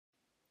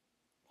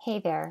Hey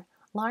there,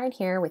 Lauren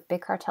here with Big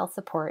Cartel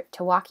Support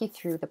to walk you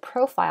through the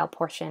profile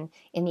portion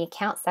in the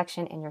account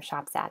section in your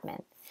shop's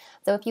admin.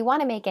 So if you want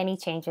to make any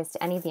changes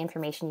to any of the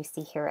information you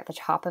see here at the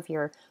top of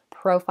your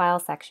profile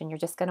section, you're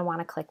just going to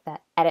want to click the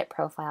Edit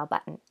Profile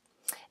button.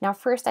 Now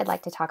first I'd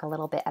like to talk a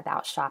little bit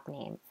about shop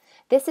name.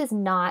 This is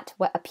not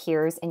what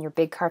appears in your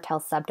Big Cartel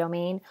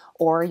subdomain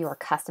or your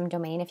custom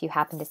domain if you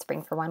happen to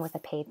spring for one with a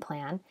paid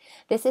plan.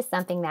 This is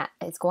something that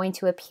is going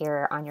to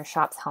appear on your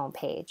shop's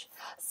homepage.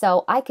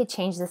 So I could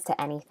change this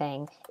to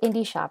anything.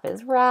 Indie Shop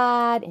is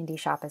rad, Indie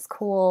Shop is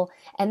cool,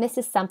 and this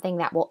is something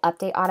that will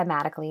update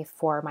automatically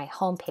for my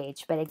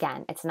homepage, but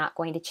again, it's not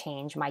going to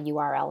change my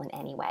URL in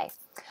any way.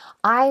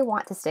 I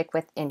want to stick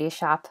with Indie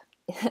Shop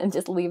and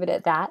just leave it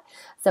at that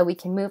so we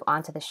can move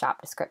on to the shop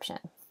description.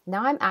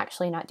 Now I'm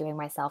actually not doing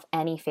myself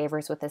any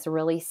favors with this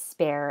really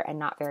spare and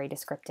not very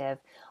descriptive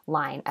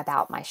line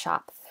about my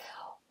shop.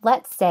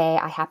 Let's say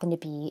I happen to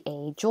be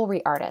a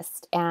jewelry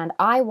artist and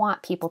I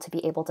want people to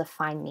be able to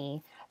find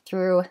me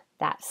through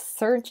that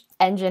search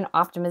engine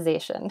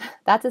optimization.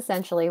 That's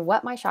essentially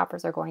what my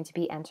shoppers are going to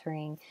be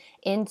entering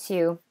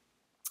into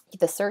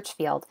the search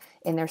field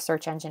in their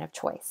search engine of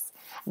choice.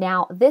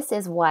 Now, this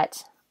is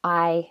what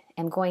I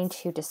am going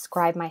to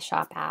describe my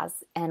shop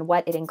as and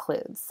what it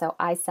includes. So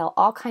I sell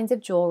all kinds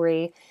of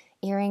jewelry,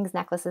 earrings,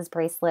 necklaces,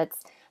 bracelets.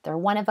 They're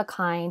one of a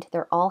kind.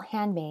 They're all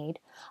handmade.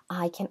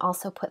 I can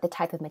also put the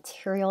type of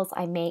materials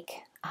I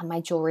make my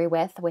jewelry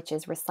with, which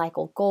is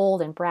recycled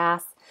gold and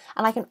brass.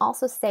 And I can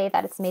also say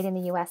that it's made in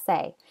the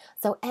USA.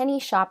 So any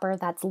shopper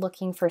that's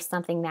looking for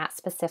something that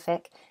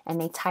specific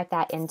and they type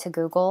that into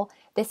Google,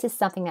 this is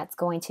something that's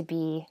going to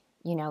be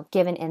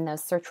given in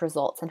those search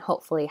results and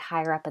hopefully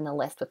higher up in the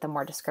list with the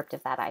more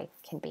descriptive that I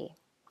can be.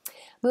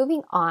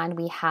 Moving on,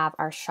 we have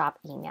our shop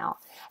email.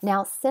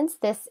 Now, since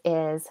this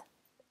is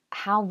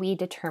how we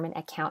determine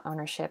account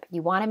ownership,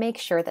 you want to make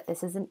sure that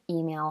this is an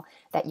email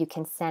that you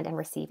can send and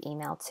receive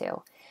email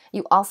to.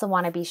 You also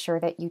want to be sure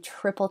that you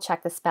triple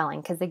check the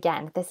spelling because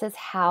again, this is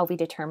how we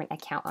determine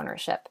account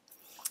ownership.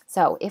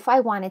 So if I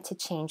wanted to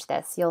change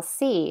this, you'll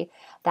see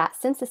that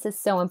since this is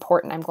so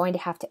important, I'm going to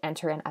have to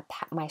enter in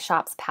my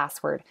shop's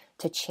password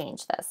to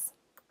change this.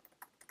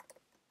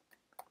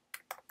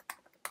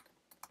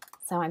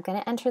 So I'm going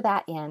to enter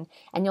that in,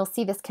 and you'll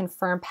see this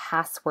confirm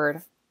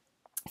password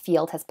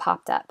field has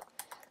popped up.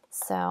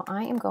 So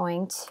I am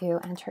going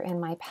to enter in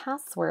my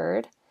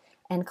password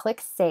and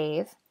click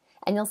Save,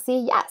 and you'll see,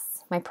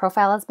 yes, my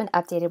profile has been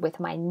updated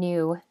with my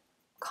new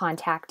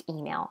contact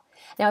email.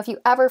 Now, if you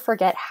ever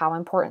forget how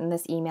important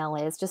this email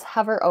is, just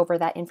hover over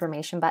that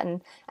information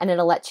button and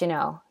it'll let you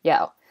know,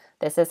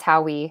 this is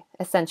how we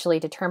essentially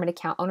determine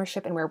account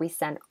ownership and where we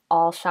send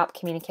all shop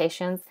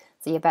communications.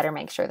 So you better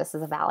make sure this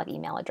is a valid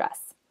email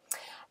address.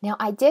 Now,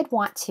 I did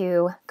want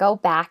to go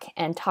back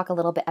and talk a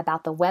little bit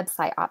about the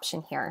website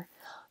option here.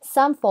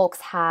 Some folks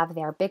have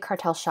their Big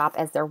Cartel shop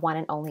as their one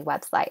and only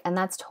website, and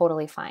that's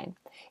totally fine.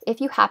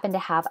 If you happen to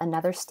have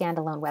another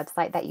standalone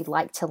website that you'd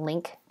like to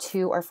link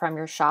to or from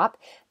your shop,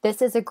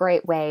 this is a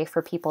great way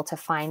for people to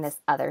find this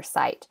other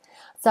site.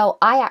 So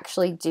I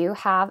actually do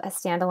have a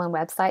standalone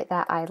website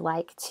that I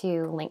like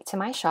to link to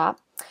my shop.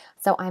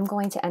 So I'm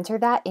going to enter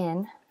that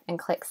in and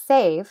click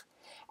Save.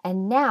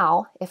 And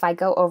now if I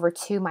go over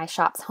to my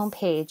shop's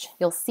homepage,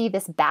 you'll see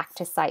this Back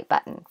to Site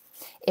button.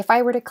 If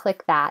I were to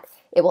click that,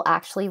 it will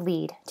actually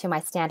lead to my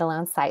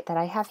standalone site that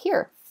I have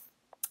here.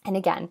 And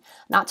again,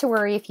 not to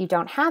worry if you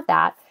don't have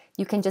that,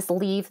 you can just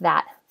leave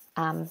that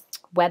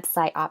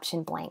website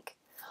option blank.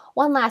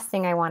 One last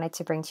thing I wanted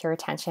to bring to your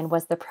attention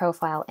was the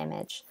profile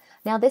image.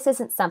 Now, this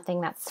isn't something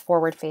that's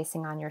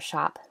forward-facing on your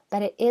shop,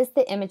 but it is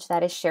the image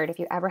that is shared if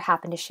you ever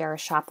happen to share a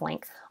shop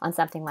link on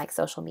something like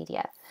social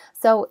media.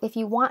 So if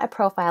you want a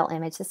profile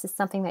image, this is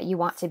something that you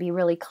want to be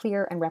really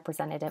clear and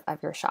representative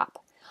of your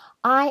shop.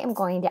 I am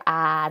going to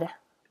add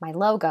my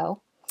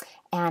logo,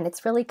 and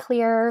it's really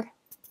clear,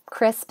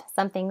 crisp,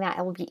 something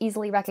that will be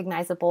easily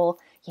recognizable,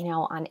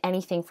 on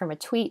anything from a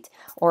tweet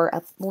or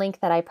a link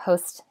that I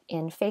post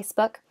in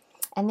Facebook.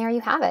 And there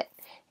you have it.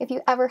 If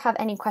you ever have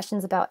any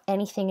questions about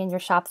anything in your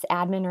shop's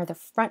admin or the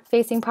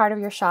front-facing part of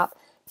your shop,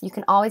 you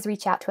can always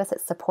reach out to us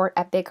at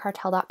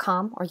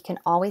support@bigcartel.com, or you can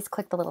always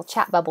click the little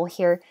chat bubble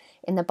here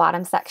in the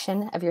bottom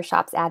section of your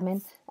shop's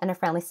admin, and a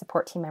friendly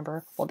support team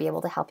member will be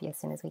able to help you as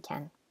soon as we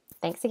can.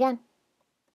 Thanks again.